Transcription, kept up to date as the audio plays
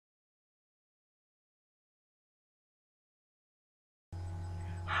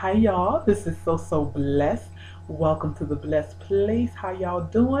Hi y'all, this is so blessed. Welcome to the blessed place. How y'all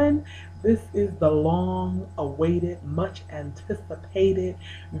doing? This is the long awaited, much anticipated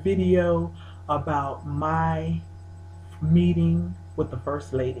video about my meeting with the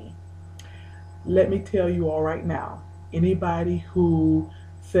First Lady. Let me tell you all right now, anybody who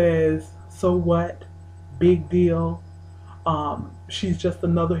says, so what, big deal, she's just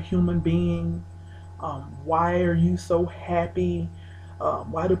another human being, why are you so happy?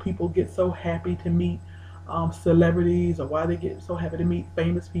 Why do people get so happy to meet celebrities, or why they get so happy to meet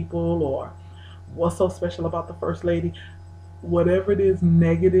famous people, or what's so special about the First Lady? Whatever it is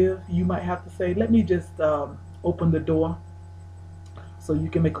negative you might have to say, let me just open the door so you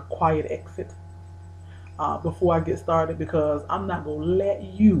can make a quiet exit before I get started, because I'm not going to let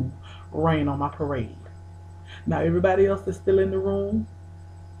you rain on my parade. Now, everybody else that's still in the room,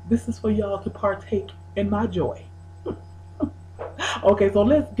 this is for y'all to partake in my joy. Okay, so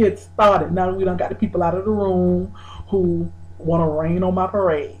let's get started. Now that we done got the people out of the room who want to rain on my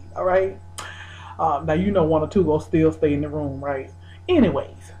parade, all right? Now, you know one or two will still stay in the room, right?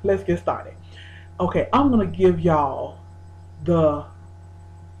 Anyways, let's get started. Okay, I'm going to give y'all the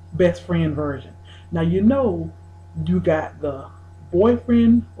best friend version. Now, you know you got the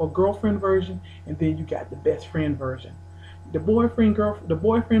boyfriend or girlfriend version, and then you got the best friend version. The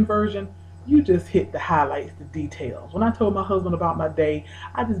boyfriend version, you just hit the highlights, the details. When I told my husband about my day,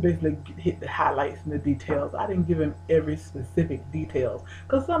 I just basically hit the highlights and the details. I didn't give him every specific details,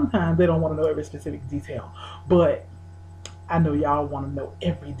 because sometimes they don't want to know every specific detail. But I know y'all want to know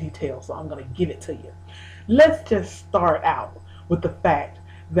every detail, so I'm going to give it to you. Let's just start out with the fact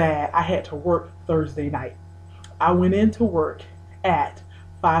that I had to work Thursday night. I went into work at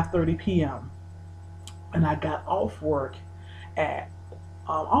 5:30 p.m. and I got off work at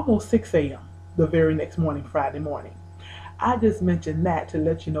almost 6 a.m. the very next morning, Friday morning. I just mentioned that to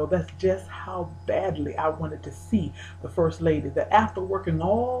let you know that's just how badly I wanted to see the First Lady, that after working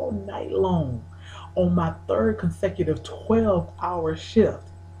all night long on my third consecutive 12-hour shift,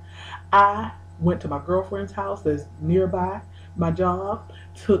 I went to my girlfriend's house that's nearby my job,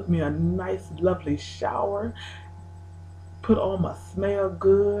 took me a nice, lovely shower, put on my smell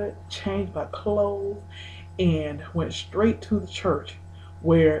good, changed my clothes, and went straight to the church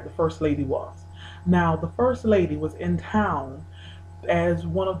where the First Lady was. Now, the First Lady was in town as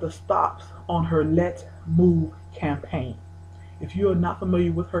one of the stops on her Let's Move campaign. If you are not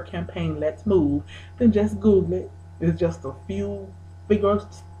familiar with her campaign, Let's Move, then just Google it. It's just a few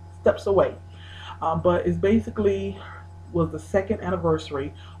steps away. But it's basically was the second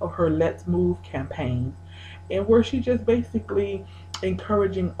anniversary of her Let's Move campaign, and where she just basically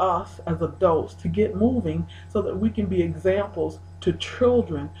encouraging us as adults to get moving so that we can be examples to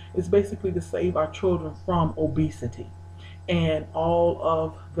children. Is basically to save our children from obesity and all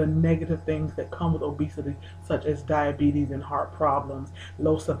of the negative things that come with obesity, such as diabetes and heart problems,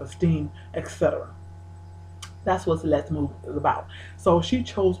 low self-esteem, etc. That's what Let's Move is about. So she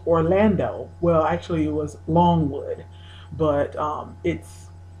chose Orlando. Well, actually it was Longwood, but it's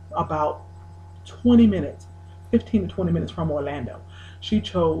about 20 minutes, 15 to 20 minutes from Orlando. She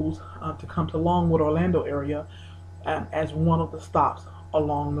chose to come to Longwood, Orlando area as one of the stops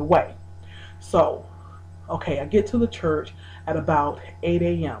along the way. So, okay, I get to the church at about 8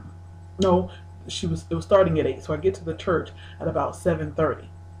 a.m. No, it was starting at 8, so I get to the church at about 7:30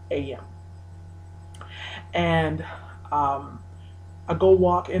 a.m. And I go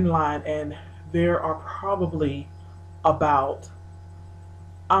walk in line, and there are probably about,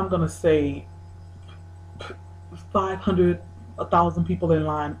 I'm gonna say, 500, 1,000 people in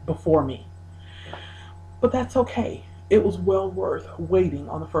line before me. But that's okay. It was well worth waiting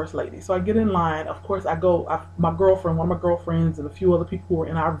on the First Lady. So I get in line. Of course, my girlfriend, one of my girlfriends, and a few other people who were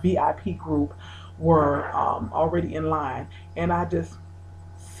in our VIP group were already in line, and I just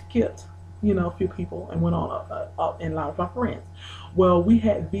skipped, a few people and went on up in line with my friends. Well, we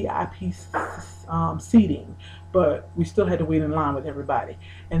had VIP seating, but we still had to wait in line with everybody.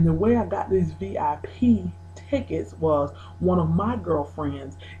 And the way I got these VIP tickets was one of my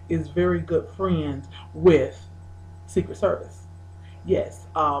girlfriends is very good friends with Secret Service. Yes,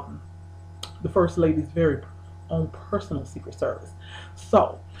 the First Lady's very own personal Secret Service.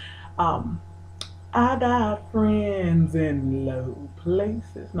 So, I got friends in low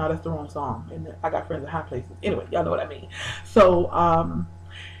places. No, that's the wrong song. And I got friends in high places. Anyway, y'all know what I mean. So,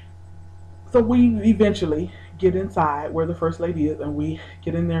 so we eventually get inside where the First Lady is, and we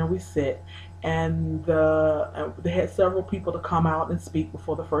get in there and we sit. And they had several people to come out and speak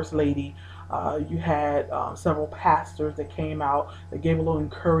before the First Lady. You had several pastors that came out that gave a little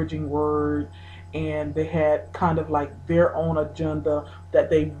encouraging word, and they had kind of like their own agenda that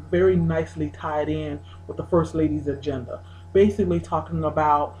they very nicely tied in with the First Lady's agenda. Basically, talking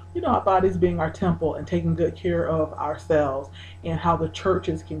about, our bodies being our temple and taking good care of ourselves, and how the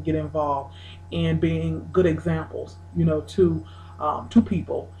churches can get involved in being good examples, to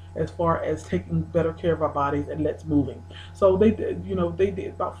people as far as taking better care of our bodies and let's moving. So they did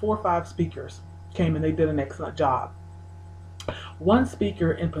about 4 or 5 speakers came and they did an excellent job. One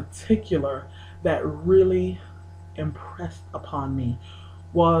speaker in particular that really impressed upon me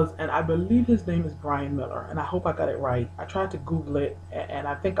was, and I believe his name is Brian Miller, and I hope I got it right. I tried to Google it, and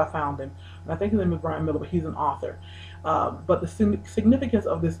I think I found him. And I think his name is Brian Miller, but he's an author. But the significance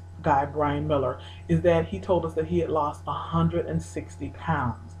of this guy, Brian Miller, is that he told us that he had lost 160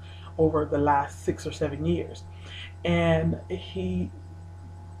 pounds over the last 6 or 7 years. And he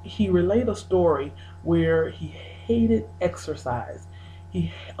relayed a story where he hated exercise.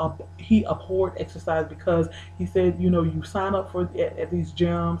 He abhorred exercise because he said, you sign up for at these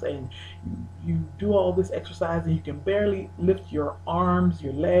gyms and you do all this exercise and you can barely lift your arms,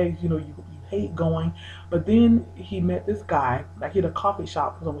 your legs, you hate going. But then he met this guy, like he had a coffee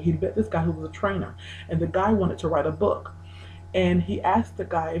shop, so he met this guy who was a trainer, and the guy wanted to write a book. And he asked the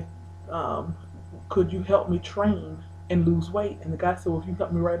guy, could you help me train and lose weight? And the guy said, well, if you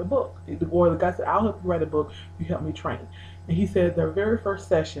help me write a book. Or the guy said, I'll help you write a book, you help me train. And he said their very first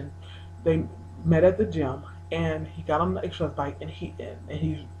session, they met at the gym, and he got on the exercise bike, and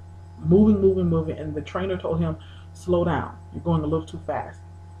he's moving, and the trainer told him, slow down, you're going a little too fast.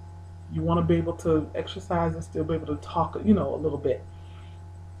 You want to be able to exercise and still be able to talk, a little bit.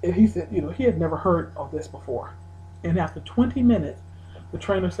 And he said, he had never heard of this before. And after 20 minutes, the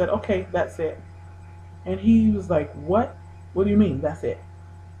trainer said, okay, that's it. And he was like, what? What do you mean, that's it?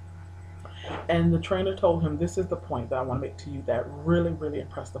 And the trainer told him, this is the point that I want to make to you that really, really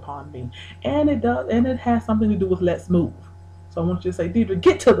impressed upon me. And it has something to do with let's move. So I want you to say, Deidre,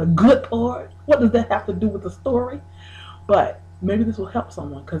 get to the good part. What does that have to do with the story? But maybe this will help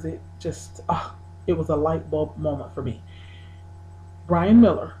someone, because it was a light bulb moment for me. Brian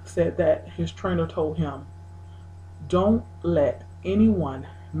Miller said that his trainer told him, don't let anyone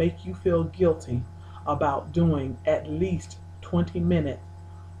make you feel guilty about doing at least 20 minutes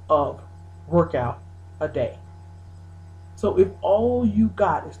of workout a day. So if all you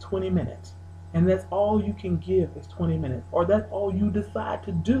got is 20 minutes, and that's all you can give is 20 minutes, or that's all you decide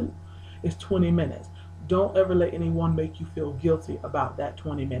to do is 20 minutes, don't ever let anyone make you feel guilty about that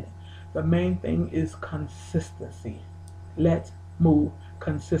 20 minutes. The main thing is consistency. Let's move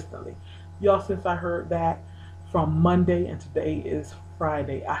consistently. Y'all, since I heard that from Monday and today is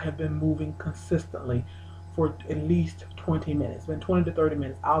Friday, I have been moving consistently for at least 20 minutes. It's been 20 to 30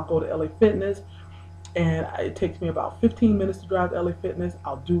 minutes. I'll go to LA Fitness, and it takes me about 15 minutes to drive to LA Fitness.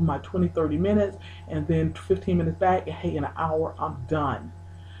 I'll do my 20-30 minutes, and then 15 minutes back, and hey, in an hour, I'm done.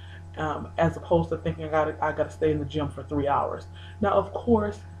 As opposed to thinking I gotta stay in the gym for 3 hours. Now, of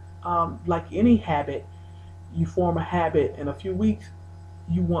course, like any habit, you form a habit in a few weeks,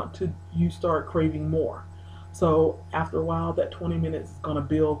 you start craving more. So after a while, that 20 minutes is gonna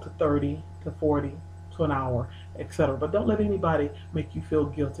build to 30 to 40 to an hour, etc. But don't let anybody make you feel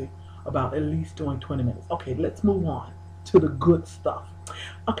guilty about at least doing 20 minutes. Okay, let's move on to the good stuff.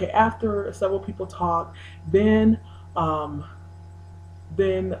 Okay, after several people talk, then I'll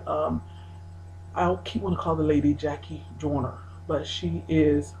keep want to call the lady Jackie Joyner, but she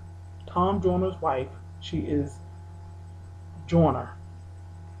is Tom Joyner's wife. She is Joyner,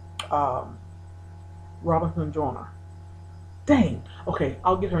 Robinson Joyner. Dang. Okay,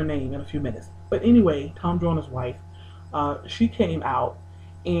 I'll get her name in a few minutes. But anyway, Tom Joyner's wife, she came out,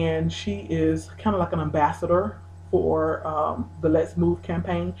 and she is kind of like an ambassador for the Let's Move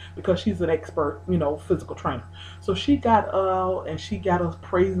campaign, because she's an expert, physical trainer. So she got out and she got us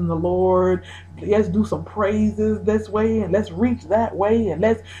praising the Lord. Let's do some praises this way, and let's reach that way, and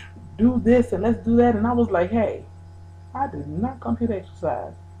let's do this and let's do that. And I was like, hey, I did not come here to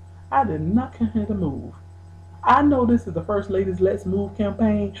exercise. I did not come here to move. I know this is the First Lady's Let's Move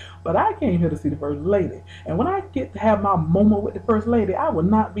campaign, but I came here to see the First Lady. And when I get to have my moment with the First Lady, I will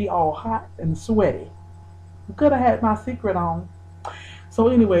not be all hot and sweaty. Could have had my secret on. So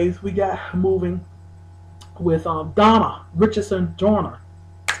anyways, we got moving with Donna Richardson Joyner.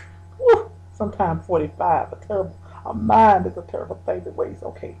 Sometime 45, a mind is a terrible thing to waste.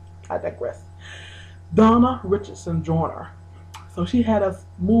 Okay, I digress. Donna Richardson Joyner. So she had us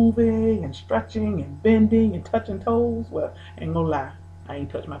moving and stretching and bending and touching toes. Well, ain't gonna lie, I ain't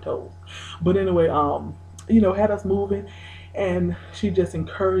touched my toes. But anyway, had us moving, and she just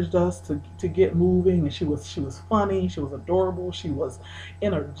encouraged us to get moving. And she was funny, she was adorable, she was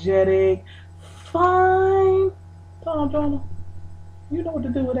energetic, fine. Tom Jonah, you know what to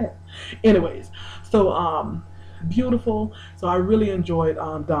do with that. Anyways, so beautiful. So I really enjoyed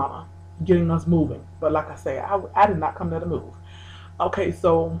Donna getting us moving. But like I say, I did not come there to move. Okay,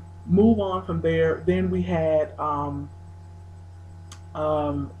 so move on from there. Then we had um,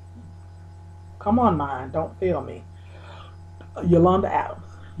 come on, mind, don't fail me. Yolanda Adams.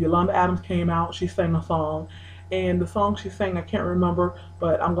 Yolanda Adams came out. She sang a song, and the song she sang I can't remember,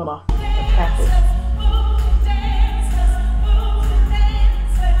 but I'm gonna attack it.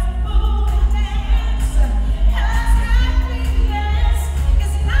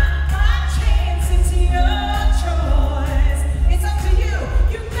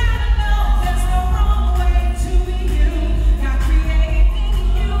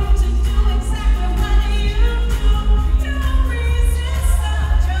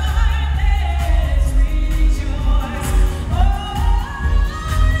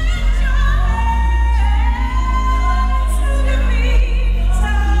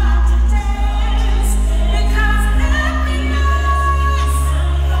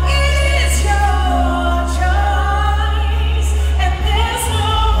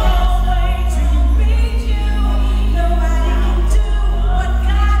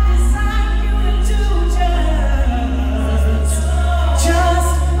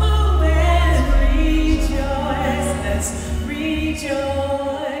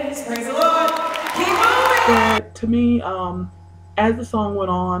 But to me, as the song went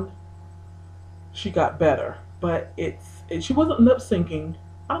on, she got better. But she wasn't lip syncing.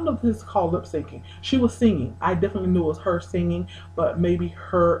 I don't know if this is called lip syncing. She was singing. I definitely knew it was her singing, but maybe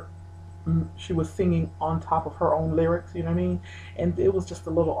she was singing on top of her own lyrics. You know what I mean? And it was just a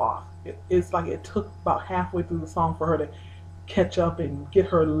little off. It's like it took about halfway through the song for her to catch up and get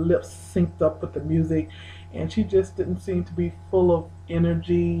her lips synced up with the music, and she just didn't seem to be full of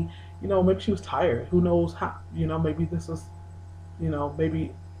energy. You know, maybe she was tired. Who knows how? You know, maybe this was, you know,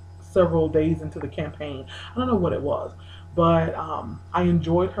 maybe several days into the campaign. I don't know what it was, but I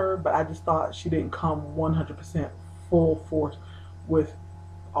enjoyed her, but I just thought she didn't come 100% full force with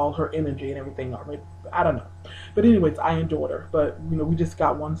all her energy and everything. Or maybe, I don't know. But anyways, I enjoyed her. But, you know, we just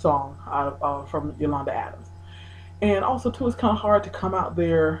got one song from Yolanda Adams. And also, too, it's kind of hard to come out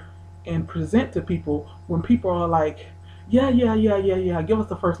there and present to people when people are like, yeah, give us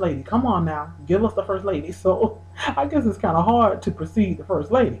the first lady. Come on now, give us the first lady. So I guess it's kind of hard to precede the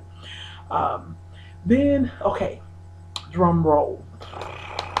first lady. Then, okay, drum roll.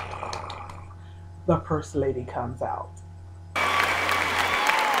 The first lady comes out.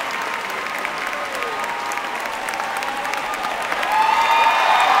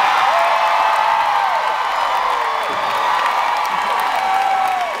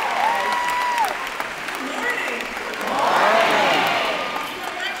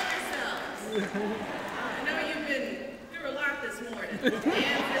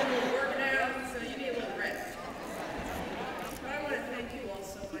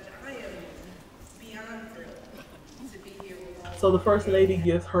 So the First Lady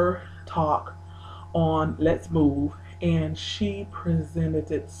gives her talk on Let's Move, and she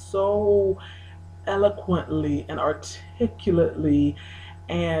presented it so eloquently and articulately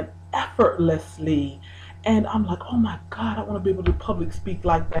and effortlessly. And I'm like, oh my God, I want to be able to public speak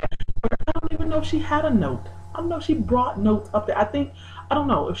like that. But I don't even know if she had a note. I don't know if she brought notes up there. I don't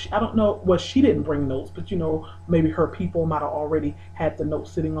know if she, I don't know, well, she didn't bring notes, but you know, maybe her people might have already had the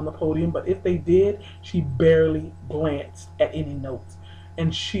notes sitting on the podium. But if they did, she barely glanced at any notes,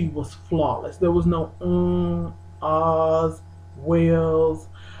 and she was flawless. There was no ahs, wails.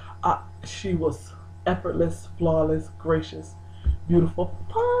 She was effortless, flawless, gracious, beautiful,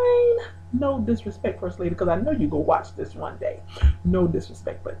 fine. No disrespect, First Lady, because I know you go watch this one day. No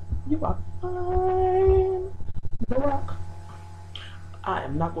disrespect, but you are fine. The Rock. I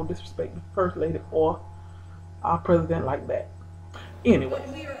am not going to disrespect the First Lady or our president like that. Anyway.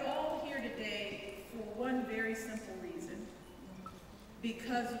 But we are all here today for one very simple reason.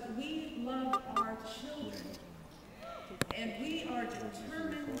 Because we love our children. And we are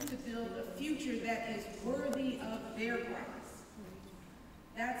determined to build a future that is worthy of their promise.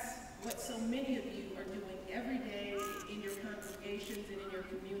 That's what so many of you are doing every day in your congregations and in your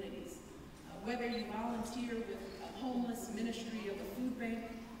communities. Whether you volunteer with a homeless ministry of a food bank,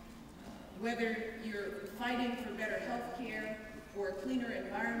 whether you're fighting for better health care or a cleaner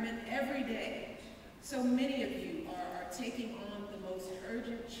environment, every day, so many of you are taking on the most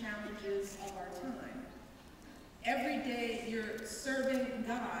urgent challenges of our time. Every day you're serving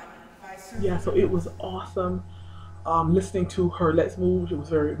God by serving. Yeah, so it was awesome. Listening to her Let's Move, it was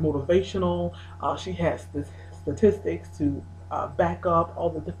very motivational. She had statistics to back up all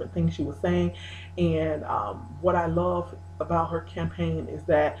the different things she was saying. And what I love about her campaign is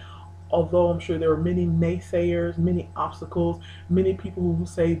that although I'm sure there are many naysayers, many obstacles, many people who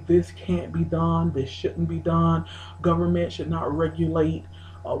say this can't be done, this shouldn't be done, government should not regulate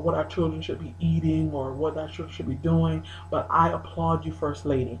what our children should be eating or what our children should be doing. But I applaud you, First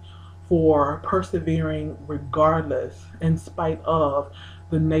Lady, for persevering regardless, in spite of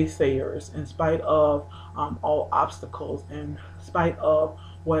the naysayers, in spite of all obstacles, in spite of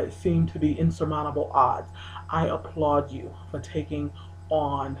what seemed to be insurmountable odds. I applaud you for taking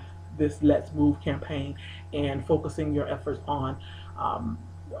on this Let's Move campaign and focusing your efforts um,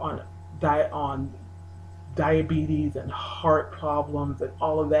 on diet on diabetes and heart problems and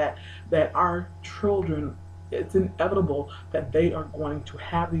all of that, that our children, it's inevitable that they are going to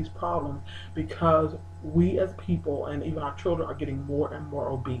have these problems because we as people and even our children are getting more and more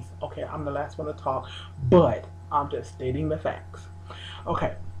obese. Okay, I'm the last one to talk, but I'm just stating the facts.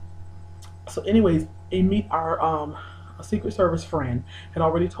 Okay, so anyways, our a Secret Service friend had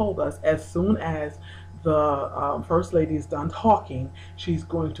already told us as soon as the First Lady is done talking, she's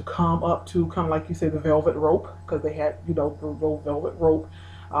going to come up to kind of like you say the velvet rope, because they had, you know, the little velvet rope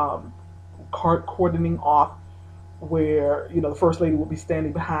um, cordoning off where, you know, the First Lady would be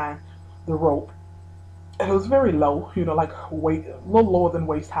standing behind the rope. And it was very low, you know, like a little lower than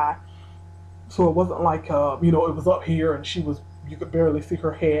waist high. So it wasn't like, you know, it was up here and you could barely see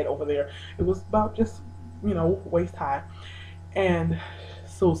her head over there. It was about just, you know, waist high. And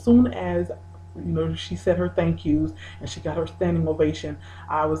so soon as, you know, she said her thank yous and she got her standing ovation,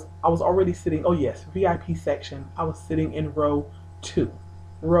 I was already sitting, oh yes, VIP section. I was sitting in row two.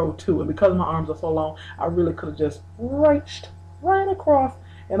 And because my arms are so long, I really could have just reached right across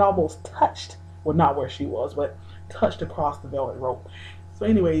and almost touched, well, not where she was, but touched across the velvet rope. So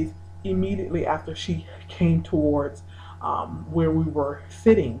anyways, immediately after she came towards where we were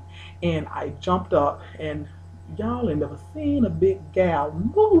sitting, and I jumped up, and y'all ain't never seen a big gal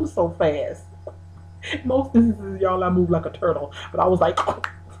move so fast. Most instances, y'all, I move like a turtle, but I was like,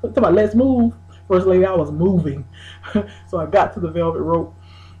 let's move. First Lady, I was moving. So I got to the velvet rope,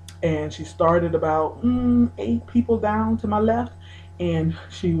 and she started about 8 people down to my left, and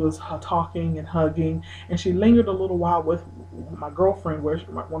she was talking and hugging, and she lingered a little while with my girlfriend, one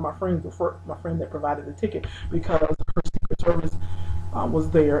of my friends, my friend that provided the ticket, because her Secret Service was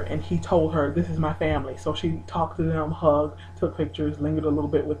there, and he told her, "This is my family." So she talked to them, hugged, took pictures, lingered a little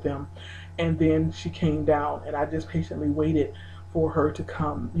bit with them, and then she came down, and I just patiently waited for her to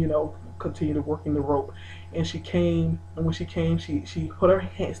come, you know, continue to working the rope. And she came, and when she came, she put her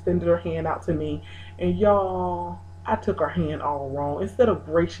hand, extended her hand out to me, and y'all, I took her hand all wrong. Instead of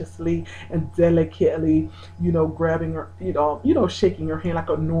graciously and delicately, you know, grabbing her, shaking her hand like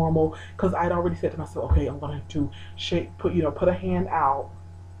a normal, because I'd already said to myself, okay, I'm going to put a hand out,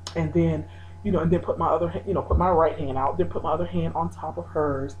 and then, and then put my other, put my right hand out, then put my other hand on top of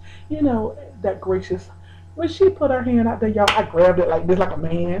hers, that gracious. When she put her hand out there, y'all, I grabbed it like this, like a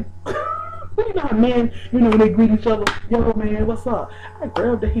man. You know how men, when they greet each other, yo man, what's up? I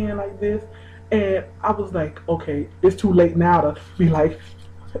grabbed the hand like this, and I was like, okay, it's too late now to be like,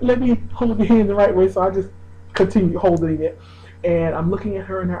 let me hold your hand the right way. So I just continued holding it, and I'm looking at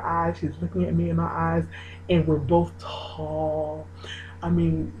her in her eyes. She's looking at me in my eyes, and we're both tall. I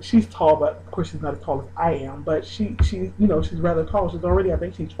mean, she's tall, but of course she's not as tall as I am. But she's rather tall. She's already, I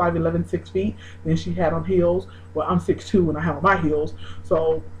think she's 5'11", 6 feet. Then she had on heels. Well, I'm 6'2", and I have on my heels.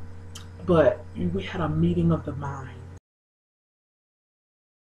 So, but we had a meeting of the mind.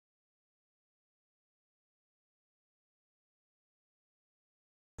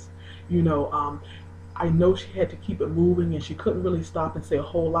 You know, I know she had to keep it moving, and she couldn't really stop and say a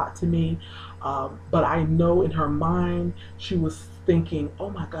whole lot to me. But I know in her mind she was thinking,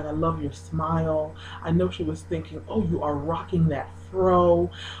 "Oh my God, I love your smile." I know she was thinking, "Oh, you are rocking that fro."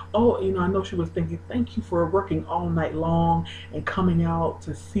 Oh, I know she was thinking, "Thank you for working all night long and coming out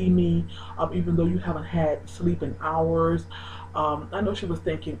to see me, even though you haven't had sleep in hours." I know she was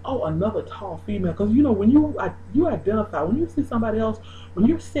thinking, "Oh, another tall female," because when you identify, when you see somebody else, when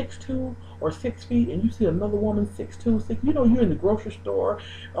you're 6'2" or 6 feet, and you see another woman 6'2", 6, you're in the grocery store,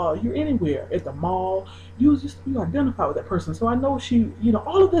 you're anywhere at the mall, you identify with that person. So I know she,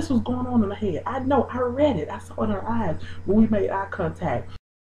 all of this was going on in her head. I know, I read it, I saw it in her eyes when we made eye contact.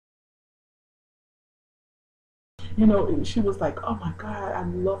 She was like, "Oh my God, I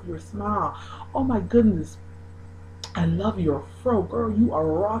love your smile. Oh my goodness, I love your fro, girl. You are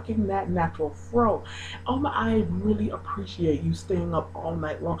rocking that natural fro. Oh my, I really appreciate you staying up all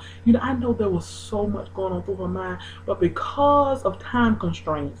night long." I know there was so much going on through her mind, but because of time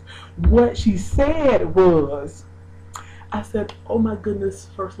constraints, what she said was, I said, "Oh my goodness,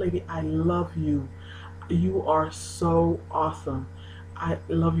 First Lady, I love you. You are so awesome. I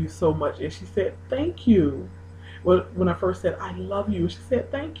love you so much." And she said, "Thank you." Well, when I first said, "I love you," she said,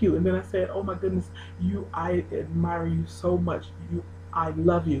 "Thank you." And then I said, "Oh my goodness, I admire you so much. I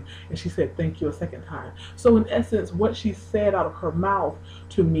love you." And she said, "Thank you," a second time. So in essence, what she said out of her mouth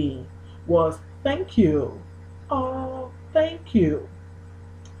to me was, "Thank you. Oh, thank you."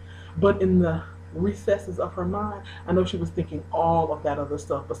 But in the recesses of her mind, I know she was thinking all of that other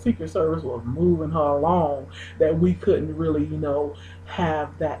stuff. But Secret Service was moving her along that we couldn't really,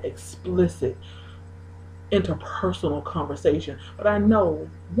 have that explicit interpersonal conversation. But I know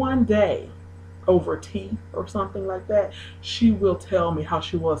one day, over tea or something like that, she will tell me how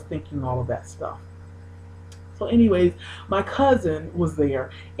she was thinking all of that stuff. So, anyways, my cousin was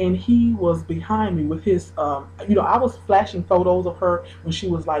there, and he was behind me with his, I was flashing photos of her when she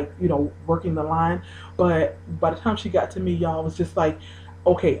was like, working the line. But by the time she got to me, y'all, it was just like,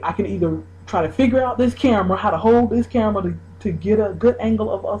 okay, I can either try to figure out this camera, how to hold this camera to get a good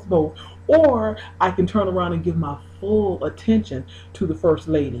angle of us both, or I can turn around and give my full attention to the First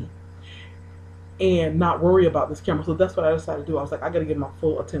Lady and not worry about this camera. So that's what I decided to do. I was like, I got to give my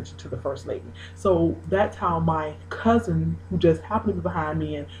full attention to the First Lady. So that's how my cousin, who just happened to be behind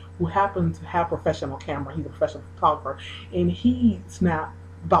me and who happened to have professional camera, he's a professional photographer, and he snapped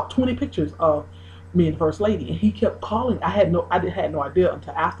about 20 pictures of me and First Lady, and he kept calling. I had no idea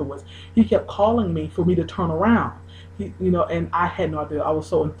until afterwards. He kept calling me for me to turn around. And I had no idea. I was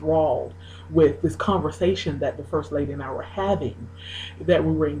so enthralled with this conversation that the First Lady and I were having, that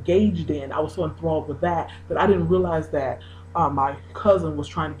we were engaged in. I was so enthralled with that I didn't realize that my cousin was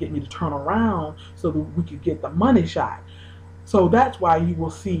trying to get me to turn around so that we could get the money shot. So that's why you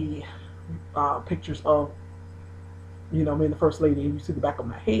will see pictures of me and the First Lady, and you see the back of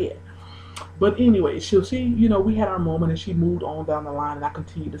my head. But anyway, we had our moment, and she moved on down the line, and I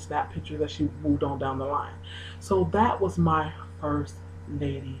continued to snap pictures as she moved on down the line. So that was my First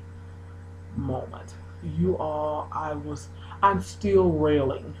Lady moment. You all, I'm still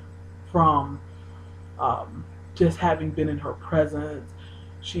railing from just having been in her presence.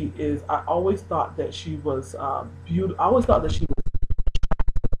 I always thought that she was beautiful. I always thought that she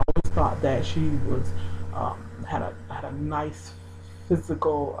was had a nice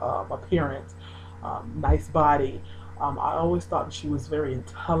physical appearance, nice body. I always thought that she was very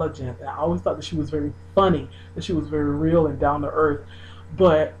intelligent. And I always thought that she was very funny, that she was very real and down to earth.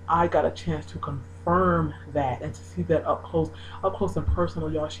 But I got a chance to confirm that and to see that up close and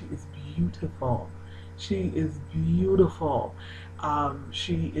personal, y'all. She is beautiful. She is beautiful.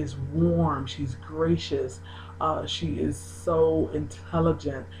 She is warm. She's gracious. She is so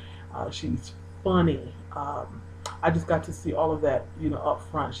intelligent. She's funny. I just got to see all of that, up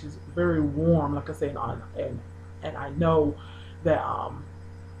front. She's very warm, like I say, and I know that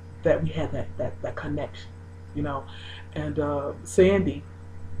that we had that connection, And Sandy,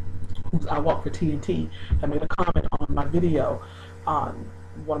 who's I Walk for TNT, had made a comment on my video, on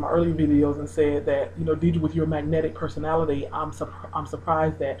one of my early videos, and said that, Deidre, with your magnetic personality, I'm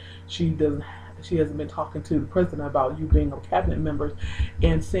surprised that she hasn't been talking to the president about you being a cabinet member.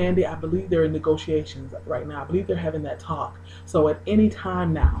 And Sandy, I believe they're in negotiations right now. I believe they're having that talk. So at any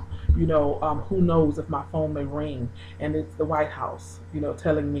time now, who knows if my phone may ring and it's the White House,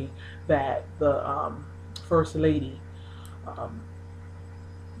 telling me that the First Lady,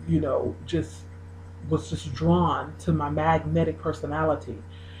 just was just drawn to my magnetic personality,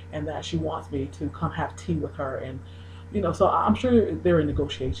 and that she wants me to come have tea with her. And so I'm sure they're in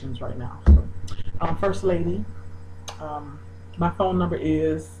negotiations right now. So, First Lady, my phone number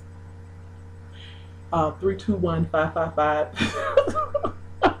is 321-555.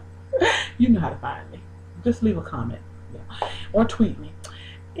 You know how to find me. Just leave a comment, or tweet me.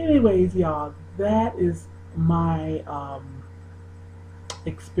 Anyways, y'all, that is my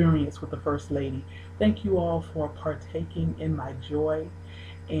experience with the First Lady. Thank you all for partaking in my joy.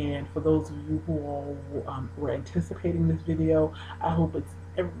 And for those of you who all were anticipating this video, I hope it's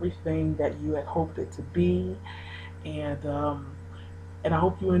everything that you had hoped it to be. And I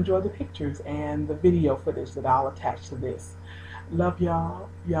hope you enjoy the pictures and the video footage that I'll attach to this. Love y'all.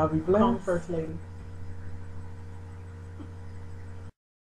 Y'all be blessed. First Lady.